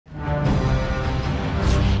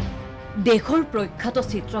দেশৰ প্ৰখ্যাত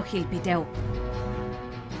চিত্ৰশিল্পী তেওঁ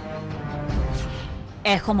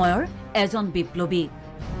এসময়ৰ এজন বিপ্লৱী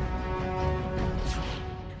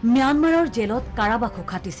ম্যানমাৰৰ জেলত কাৰাবাসো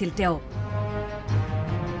খাটিছিল তেওঁ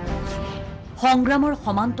সংগ্ৰামৰ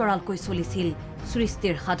সমান্তৰালকৈ চলিছিল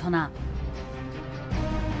সৃষ্টিৰ সাধনা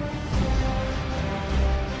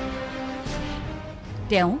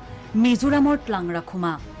তেওঁ মিজোৰামৰ টলুং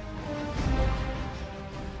ৰখুমা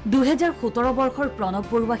 2017 বৰ্ষৰ প্ৰণৱ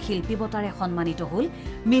বৰুৱা শিল্পী বঁটাৰে সন্মানিত হল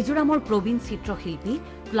মিজোৰামৰ প্ৰবীণ চিত্ৰশিল্পী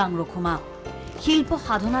টলুং ৰখুমা শিল্প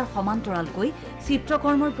সাধনাৰ সমান্তৰালকৈ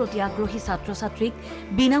চিত্ৰকৰ্মৰ প্ৰতি আগ্ৰহী ছাত্ৰ-ছাত্ৰীক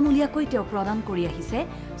বিনামূলীয়াকৈ তেওঁ প্ৰদান কৰি আহিছে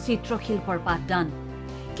চিত্ৰশিল্পৰ পাঠদান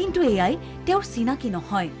কিন্তু এয়াই তেওঁৰ চিনাকি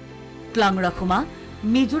নহয় টলুং ৰখুমা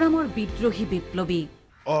মিজোৰামৰ বিদ্ৰোহী বিপ্লৱী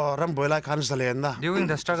During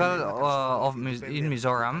the struggle in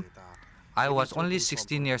Mizoram, I was only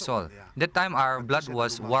 16 years old. That time our blood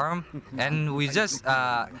was warm and we just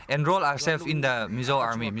enrolled ourselves in the Mizo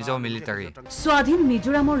army, Mizo military. স্বাধীন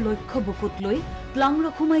মিজোৰামৰ লক্ষ্য বুকুত লৈ টলুং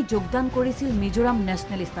ৰখুমাই যোগদান কৰিছিল মিজোৰাম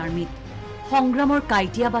নেশ্যনেলিষ্ট আৰ্মিত সংগ্ৰামৰ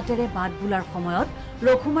কাইটিয়া বাটেৰে বাট বুলাৰ সময়ত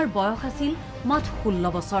ৰখুমাৰ বয়স আছিল মাত্ৰ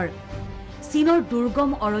 16 বছৰ চীনৰ দুৰ্গম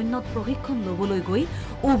অৰণ্যত প্ৰশিক্ষণ লবলৈ গৈ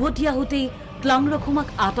উভতি আহোতেই টলুং ৰখুমাক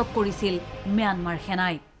আটক কৰিছিল ম্যানমাৰ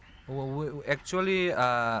সেনাই Actually,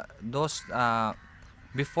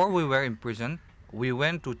 before we were in prison, we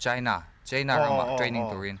went to China training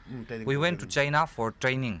Turin. We went to China for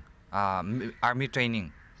training, army training,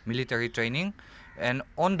 military training, and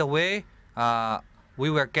on the way, we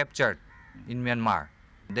were captured in Myanmar.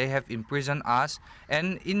 They have imprisoned us, and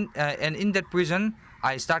in that prison,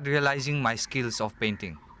 I started realizing my skills of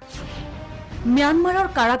painting. ম্যানমাৰৰ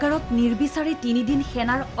কাৰাগাৰত নিৰ্বিচাৰে 3 দিন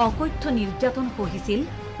সেনাৰ অকথ্য নিৰ্যাতন সহিছিল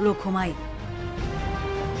ৰখুমাই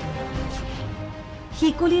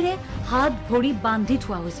হিকলিৰে হাত ভৰি বান্ধি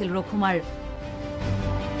থোৱা হৈছিল ৰখুমাৰ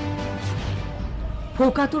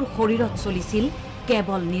ফোকাটোৰ শৰীৰত চলিছিল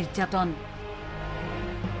কেৱল নিৰ্যাতন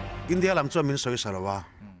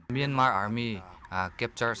Myanmar army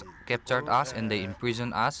captured us and they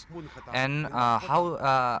imprisoned us, and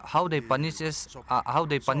how they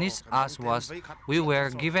punished us was we were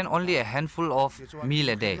given only a handful of meal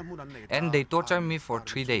a day, and they tortured me for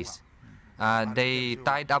 3 days.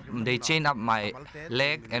 They chained up my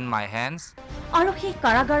leg and my hands. আৰু সেই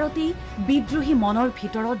কাৰাগাৰতেই বিদ্ৰোহী মনৰ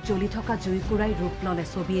ভিতৰত জ্বলি থকা জুইকুৰাই ৰূপ ললে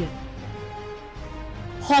ছবিৰ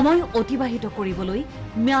সময় অতিবাহিত কৰিবলৈ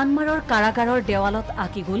ম্যানমাৰৰ কাৰাগাৰৰ দেৱালত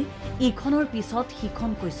আকি গল ইখনৰ পিছত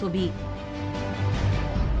সিখনকৈ ছবি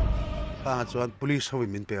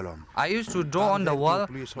I used to draw on the wall,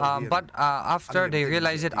 but after they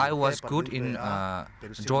realized that I was good in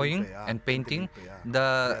drawing and painting, the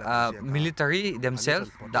military themselves,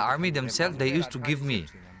 the army themselves, they used to give me,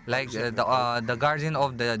 like the guardian of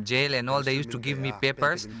the jail and all, they used to give me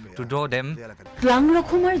papers to draw them. টলুং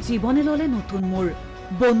ৰখুমাৰ জীৱনে ললে নতুন মোৰ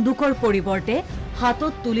বন্দুকৰ পৰিৱৰ্তে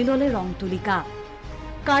হাতত তুলি ললে ৰং তুলিকা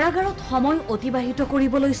কাৰাগাৰত সময় অতিবাহিত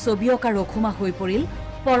কৰিবলৈ ছবি অঁকা ৰখুমা হৈ পৰিল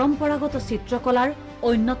পৰম্পৰাগত চিত্ৰকলাৰ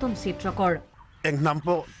অন্যতম চিত্ৰকৰ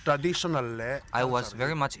I was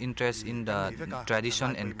very much interested in the tradition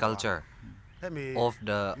and culture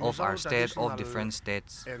of our state, of different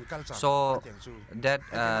states, so that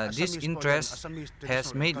this interest has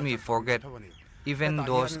made me forget even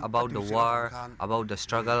those about the war, about the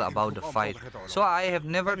struggle, about the fight. So I have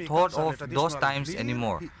never thought of those times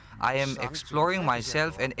anymore. I am exploring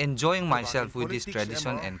myself and enjoying myself with this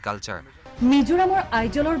tradition and culture. মিজোৰামৰ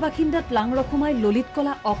আইজলৰ বাসিন্দা টলুং ৰখুমাই ললিত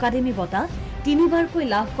কলা academy বঁটা 3বাৰকৈ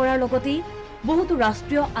লাভ কৰাৰ লগতে বহুতো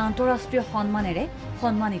ৰাষ্ট্ৰীয় আন্তঃৰাষ্ট্ৰীয় সন্মানেৰে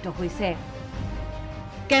সন্মানিত হৈছে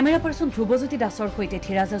কেমেৰা পাৰ্চন ধ্ৰুৱজ্যোতি দাসৰ সৈতে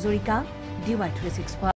ধীৰাজ হাজৰিকা DY365